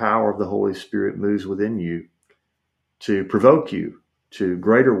that the power of the Holy Spirit moves within you to provoke you to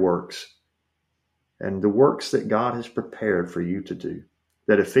greater works and the works that God has prepared for you to do,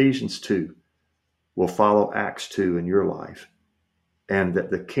 that Ephesians 2 will follow Acts 2 in your life, and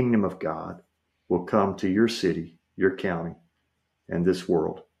that the kingdom of God will come to your city, your county, and this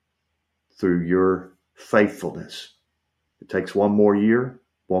world through your faithfulness. It takes one more year,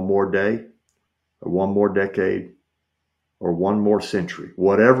 one more day, or one more decade, or one more century,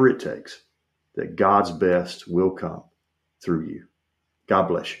 whatever it takes, that God's best will come through you. God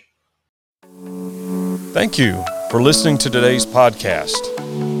bless you. Thank you for listening to today's podcast.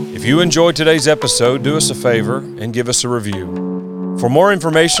 If you enjoyed today's episode, do us a favor and give us a review. For more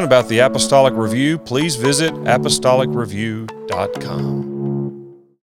information about the Apostolic Review, please visit apostolicreview.com.